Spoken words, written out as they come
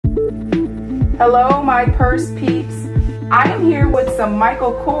Hello my purse peeps. I am here with some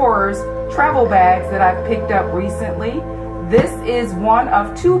Michael Kors travel bags that I've picked up recently. This is one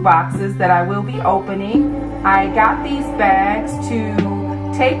of 2 boxes that I will be opening. I got these bags to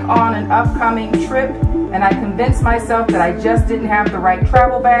take on an upcoming trip, and I convinced myself that I just didn't have the right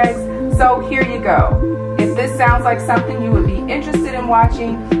travel bags. So here you go. If this sounds like something you would be interested in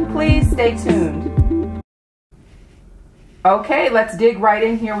watching, please stay tuned. Okay, let's dig right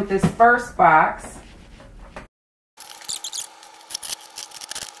in here with this first box.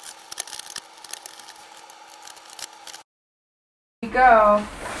 Here we go.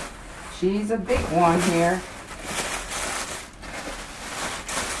 She's a big one here.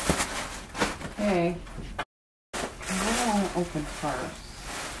 Okay. What do I want to open first?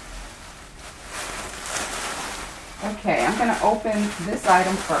 Okay, I'm going to open this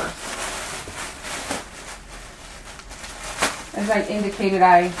item first. As I indicated,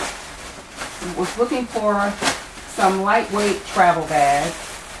 I was looking for some lightweight travel bags.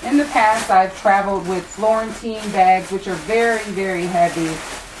 In the past, I've traveled with Florentine bags, which are very, very heavy.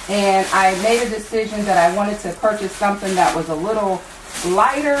 And I made a decision that I wanted to purchase something that was a little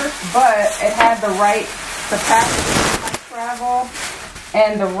lighter, but it had the right capacity to travel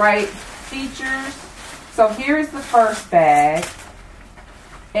and the right features. So here's the first bag.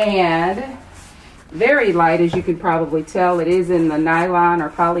 And very light, as you can probably tell. It is in the nylon or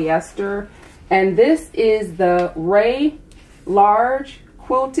polyester. And this is the Ray Large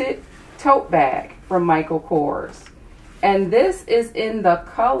Quilted Tote Bag from Michael Kors. And this is in the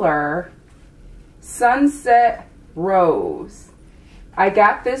color Sunset Rose. I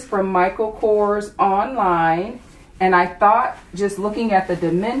got this from Michael Kors online, and I thought, just looking at the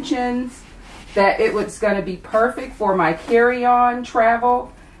dimensions, that it was going to be perfect for my carry-on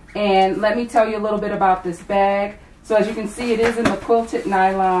travel. And let me tell you a little bit about this bag. So as you can see, it is in the quilted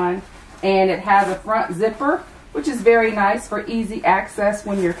nylon, and it has a front zipper, which is very nice for easy access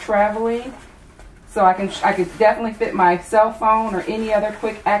when you're traveling. So I could definitely fit my cell phone or any other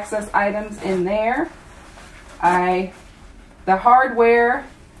quick access items in there. The hardware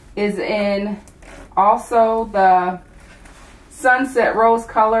is in also the Sunset Rose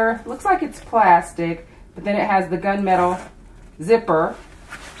color. Looks like it's plastic, but then it has the gunmetal zipper.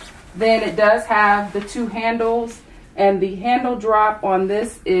 Then it does have the 2 handles, and the handle drop on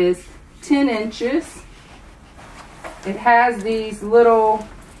this is 10 inches. It has these little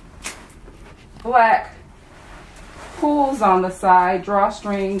black pulls on the side,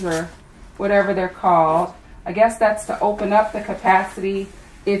 drawstrings or whatever they're called. I guess that's to open up the capacity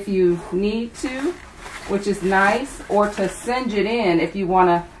if you need to, which is nice, or to cinch it in if you want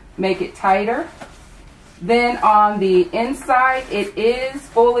to make it tighter. Then on the inside, it is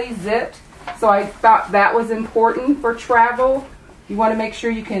fully zipped, so I thought that was important for travel. You want to make sure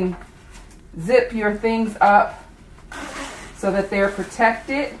you can zip your things up so that they're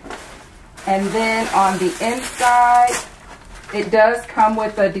protected. And then on the inside, it does come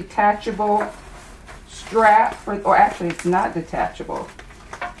with a detachable strap, or actually it's not detachable.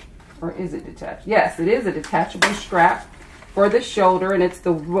 Or is it detached? Yes, it is a detachable strap for the shoulder, and it's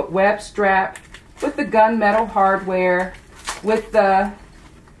the web strap with the gunmetal hardware, with the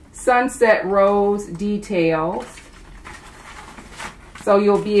Sunset Rose details. So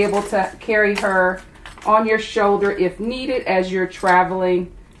you'll be able to carry her on your shoulder if needed as you're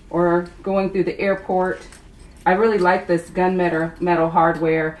traveling or going through the airport. I really like this gunmetal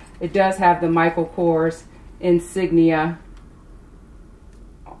hardware. It does have the Michael Kors insignia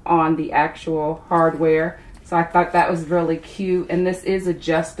on the actual hardware. So I thought that was really cute. And this is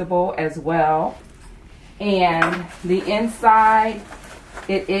adjustable as well. And the inside,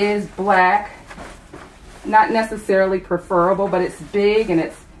 it is black. Not necessarily preferable, but it's big, and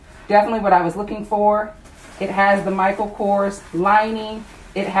it's definitely what I was looking for. It has the Michael Kors lining.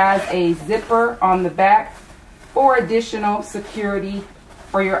 It has a zipper on the back for additional security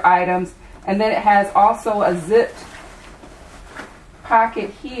for your items. And then it has also a zipped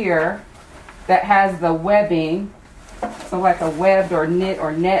pocket here that has the webbing. So like a webbed or knit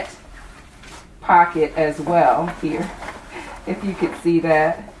or net pocket as well here, if you could see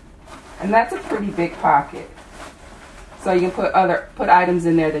that. And that's a pretty big pocket, so you can put items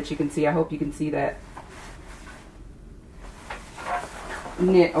in there that you can see. I hope you can see that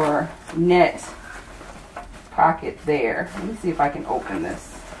knit or net pocket there. Let me see if I can open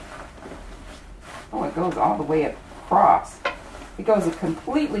this. Oh, it goes all the way across. It goes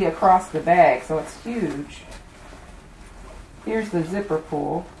completely across the bag, so it's huge. Here's the zipper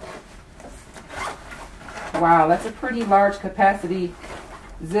pull. Wow, that's a pretty large capacity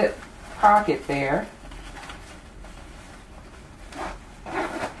zip pocket there.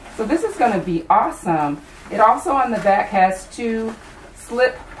 So this is going to be awesome. It also on the back has 2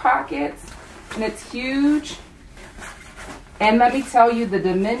 slip pockets, and it's huge. And let me tell you the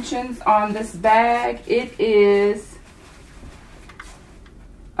dimensions on this bag. It is,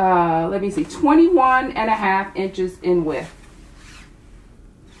 let me see, 21.5 inches in width.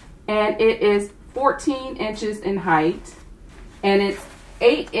 And it is 14 inches in height. And it's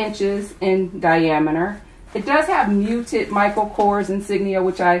 8 inches in diameter. It does have muted Michael Kors insignia,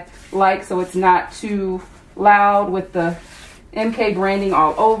 which I like, so it's not too loud with the MK branding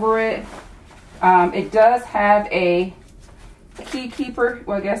all over it. It does have a key keeper,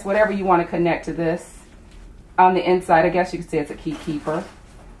 well, I guess whatever you want to connect to this on the inside. I guess you could say it's a key keeper.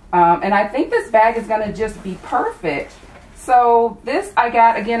 And I think this bag is going to just be perfect. So this I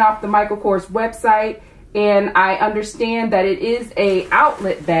got again off the Michael Kors website, and I understand that it is a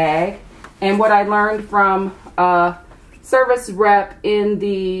outlet bag. And what I learned from a service rep in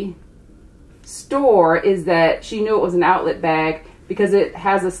the store is that she knew it was an outlet bag because it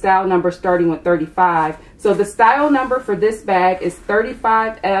has a style number starting with 35. So the style number for this bag is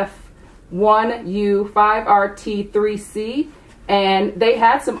 35F1U5RT3C, and they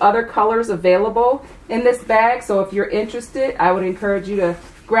had some other colors available in this bag. So if you're interested, I would encourage you to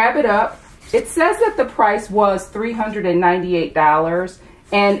grab it up. It says that the price was $398,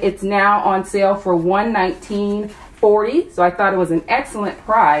 and it's now on sale for $119.40. So I thought it was an excellent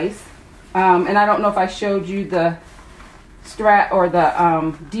price. And I don't know if I showed you the strap or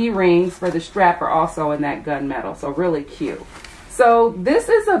the D-rings for the strap are also in that gunmetal. So really cute. So this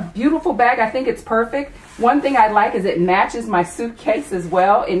is a beautiful bag. I think it's perfect. One thing I like is it matches my suitcase as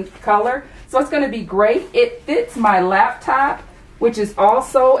well in color. So it's going to be great. It fits my laptop, which is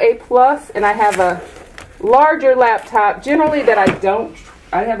also a plus. And I have a larger laptop generally that I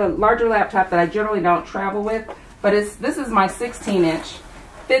have a larger laptop that I generally don't travel with. But this is my 16-inch.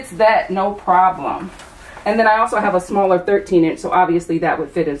 Fits that no problem. And then I also have a smaller 13-inch, so obviously that would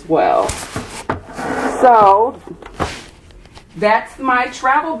fit as well. So that's my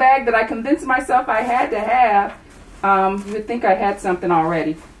travel bag that I convinced myself I had to have. You would think I had something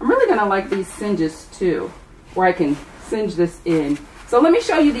already. I'm really gonna like these cinches too, where I can cinch this in. So let me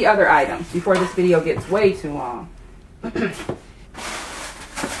show you the other items before this video gets way too long.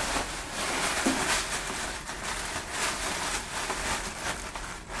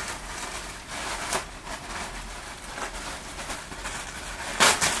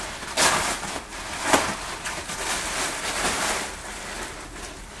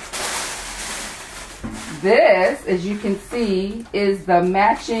 This, as you can see, is the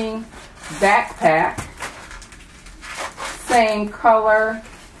matching backpack. Same color,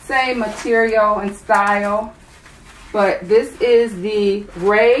 same material and style. But this is the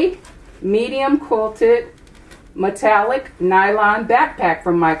Ray Medium Quilted Metallic Nylon Backpack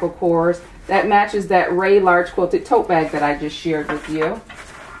from Michael Kors. That matches that Ray Large Quilted Tote Bag that I just shared with you.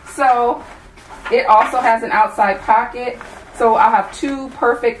 So it also has an outside pocket. So I'll have 2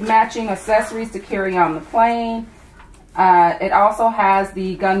 perfect matching accessories to carry on the plane. It also has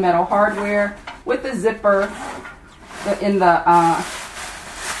the gunmetal hardware with the zipper in the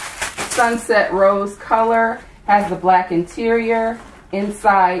sunset rose color. Has the black interior,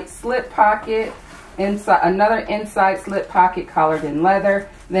 inside slip pocket, another inside slip pocket collared in leather.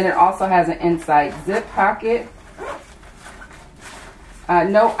 Then it also has an inside zip pocket.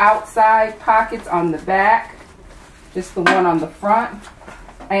 No outside pockets on the back. Just the one on the front.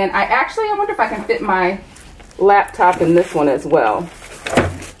 And I wonder if I can fit my laptop in this one as well.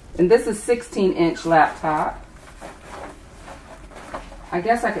 And this is 16-inch laptop. I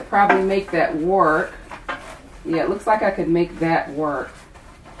guess I could probably make that work. Yeah, it looks like I could make that work.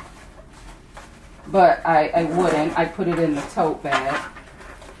 But I wouldn't. I put it in the tote bag.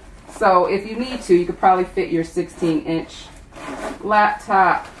 So if you need to, you could probably fit your 16-inch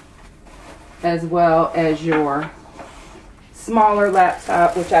laptop as well as your smaller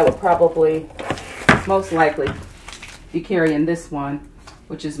laptop, which I would probably most likely be carrying this one,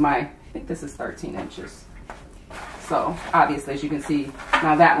 which is I think this is 13 inches. So obviously, as you can see,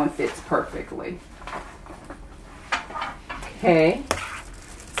 now that one fits perfectly. Okay,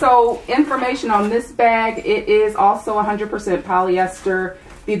 so information on this bag, it is also 100% polyester.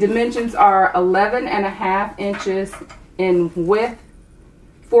 The dimensions are 11.5 inches in width,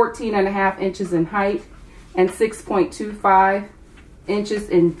 14.5 inches in height, and 6.25 inches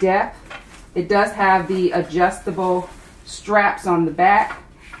in depth. It does have the adjustable straps on the back.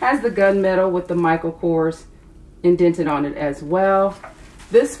 Has the gunmetal with the Michael Kors indented on it as well.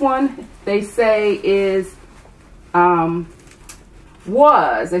 This one, they say is, it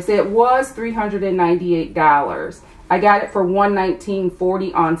was $398. I got it for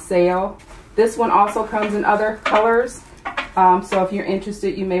 $119.40 on sale. This one also comes in other colors. So if you're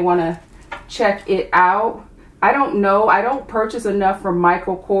interested, you may want to check it out. I don't know. I don't purchase enough from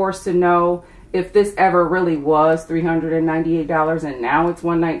Michael Kors to know if this ever really was $398 and now it's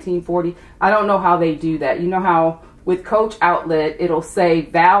 $119.40. I don't know how they do that. You know how with Coach Outlet, it'll say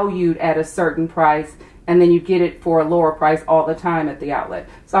valued at a certain price, and then you get it for a lower price all the time at the outlet.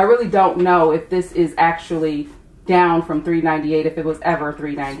 So I really don't know if this is actually down from $398, if it was ever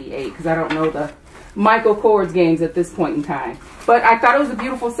 $398, because I don't know the Michael Kors games at this point in time. But I thought it was a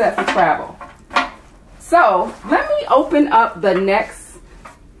beautiful set for travel. So let me open up the next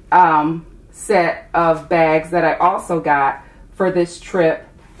set of bags that I also got for this trip.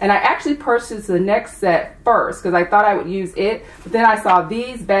 And I actually purchased the next set first because I thought I would use it. But then I saw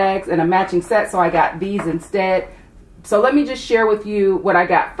these bags and a matching set, so I got these instead. So let me just share with you what I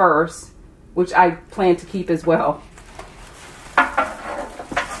got first, which I plan to keep as well.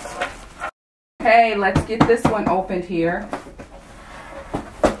 Okay, let's get this one opened here.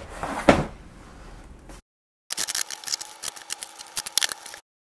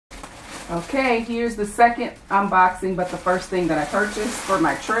 Okay, here's the second unboxing, but the first thing that I purchased for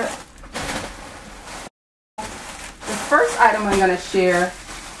my trip. The first item I'm going to share,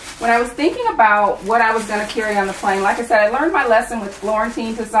 when I was thinking about what I was going to carry on the plane, like I said, I learned my lesson with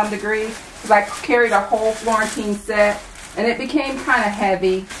Florentine to some degree, because I carried a whole Florentine set, and it became kind of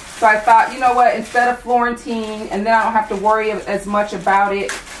heavy. So I thought, you know what, instead of Florentine, and then I don't have to worry as much about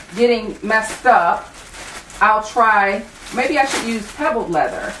it getting messed up, I'll try, maybe I should use Pebbled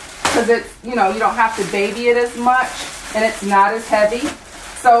leather. Because it's, you know, you don't have to baby it as much and it's not as heavy.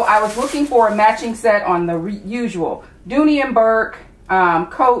 So I was looking for a matching set on the usual Dooney & Bourke,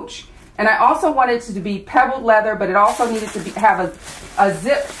 Coach, and I also wanted it to be Pebbled leather, but it also needed to have a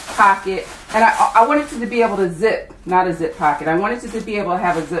zip pocket, and I wanted it to be able to zip, not a zip pocket. I wanted it to be able to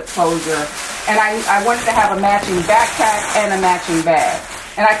have a zip closure, and I wanted to have a matching backpack and a matching bag,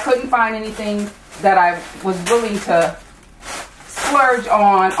 and I couldn't find anything that I was willing to splurge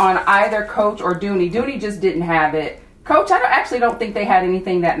on either Coach or Dooney. Dooney just didn't have it. Coach, I actually don't think they had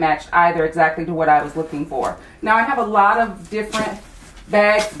anything that matched either exactly to what I was looking for. Now I have a lot of different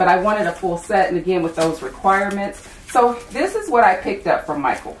bags, but I wanted a full set, and again with those requirements. So this is what I picked up from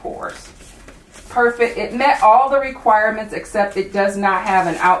Michael Kors. Perfect. It met all the requirements except it does not have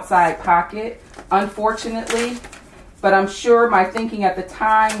an outside pocket, unfortunately. But I'm sure my thinking at the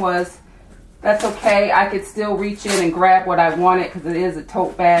time was, that's okay, I could still reach in and grab what I wanted because it is a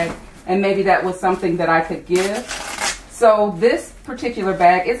tote bag, and maybe that was something that I could give. So this particular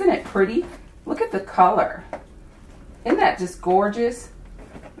bag, isn't it pretty? Look at the color. Isn't that just gorgeous?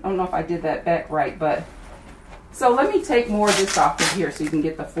 I don't know if I did that back right, but so let me take more of this off of here so you can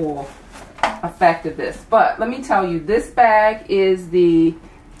get the full effect of this. But let me tell you, this bag is the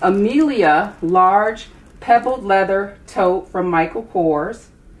Emilia large pebbled leather tote from Michael Kors.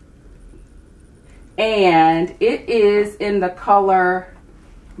 And it is in the color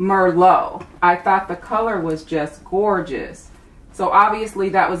Merlot. I thought the color was just gorgeous. So obviously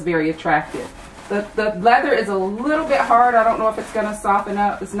that was very attractive. The leather is a little bit hard. I don't know if it's going to soften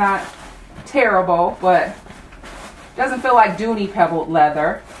up. It's not terrible, but it doesn't feel like Dooney pebbled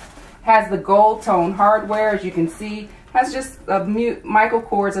leather. Has the gold tone hardware, as you can see. Has just a Michael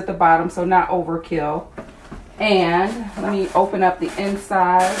Kors at the bottom, so not overkill. And let me open up the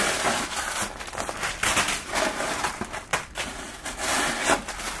inside.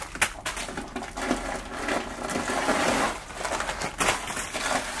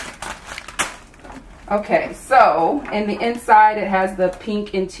 Okay, so in the inside it has the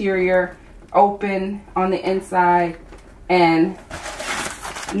pink interior open on the inside and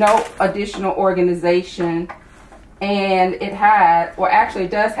no additional organization. And it had, well actually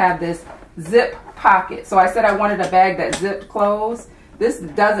it does have this zip pocket. So I said I wanted a bag that zipped closed. This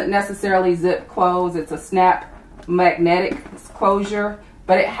doesn't necessarily zip close. It's a snap magnetic closure,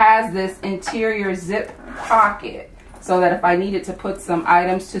 but it has this interior zip pocket, so that if I needed to put some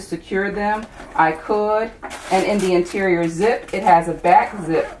items to secure them, I could. And in the interior zip, it has a back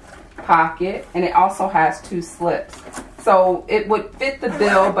zip pocket, and it also has 2 slips. So it would fit the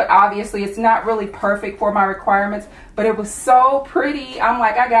bill, but obviously it's not really perfect for my requirements, but it was so pretty. I'm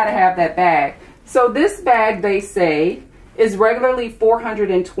like, I gotta have that bag. So this bag, they say, is regularly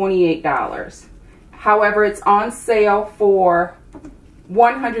 $428. However, it's on sale for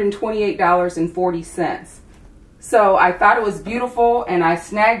 $128.40. So I thought it was beautiful and I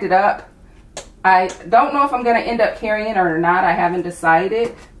snagged it up. I don't know if I'm going to end up carrying it or not. I haven't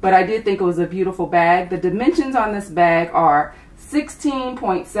decided, but I did think it was a beautiful bag. The dimensions on this bag are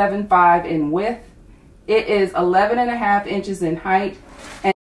 16.75 in width It is 11.5 inches in height,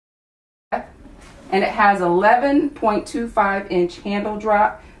 and it has 11.25 inch handle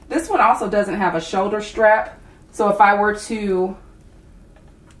drop. This one also doesn't have a shoulder strap, so if I were to,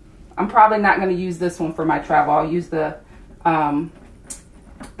 I'm probably not going to use this one for my travel. I'll use the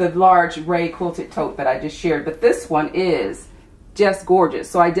large Ray quilted tote that I just shared, but this one is just gorgeous,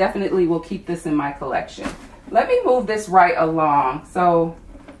 so I definitely will keep this in my collection. Let me move this right along. So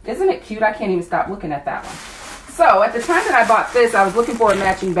isn't it cute? I can't even stop looking at that one. So at the time that I bought this, I was looking for a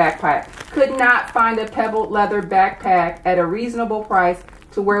matching backpack. Could not find a pebbled leather backpack at a reasonable price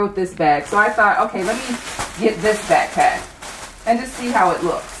to wear with this bag. So I thought, okay, let me get this backpack and just see how it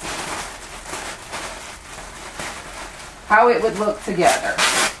looks. How it would look together.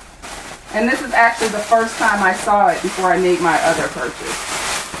 And this is actually the first time I saw it before I made my other purchase.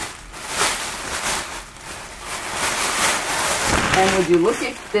 And would you look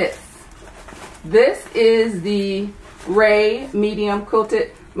at this? This is the Ray medium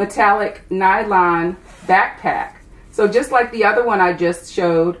quilted metallic nylon backpack. So just like the other one I just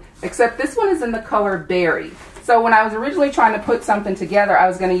showed, except this one is in the color berry. So when I was originally trying to put something together, I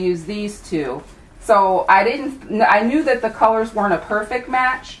was going to use these two. So I knew that the colors weren't a perfect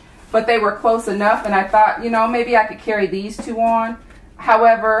match, but they were close enough, and I thought, you know, maybe I could carry these two on.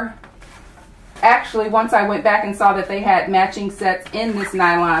 However, actually, once I went back and saw that they had matching sets in this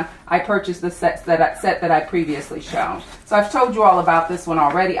nylon, I purchased the set that I previously shown. So I've told you all about this one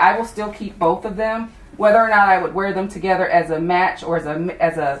already. I will still keep both of them. Whether or not I would wear them together as a match or as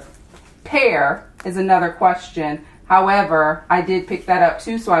a pair is another question. However, I did pick that up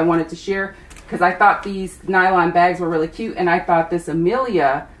too, so I wanted to share because I thought these nylon bags were really cute, and I thought this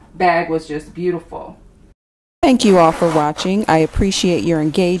Emilia bag was just beautiful. Thank you all for watching. I appreciate your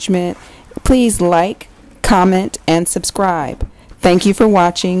engagement. Please like, comment, and subscribe. Thank you for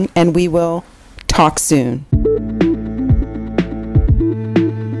watching, and we will talk soon.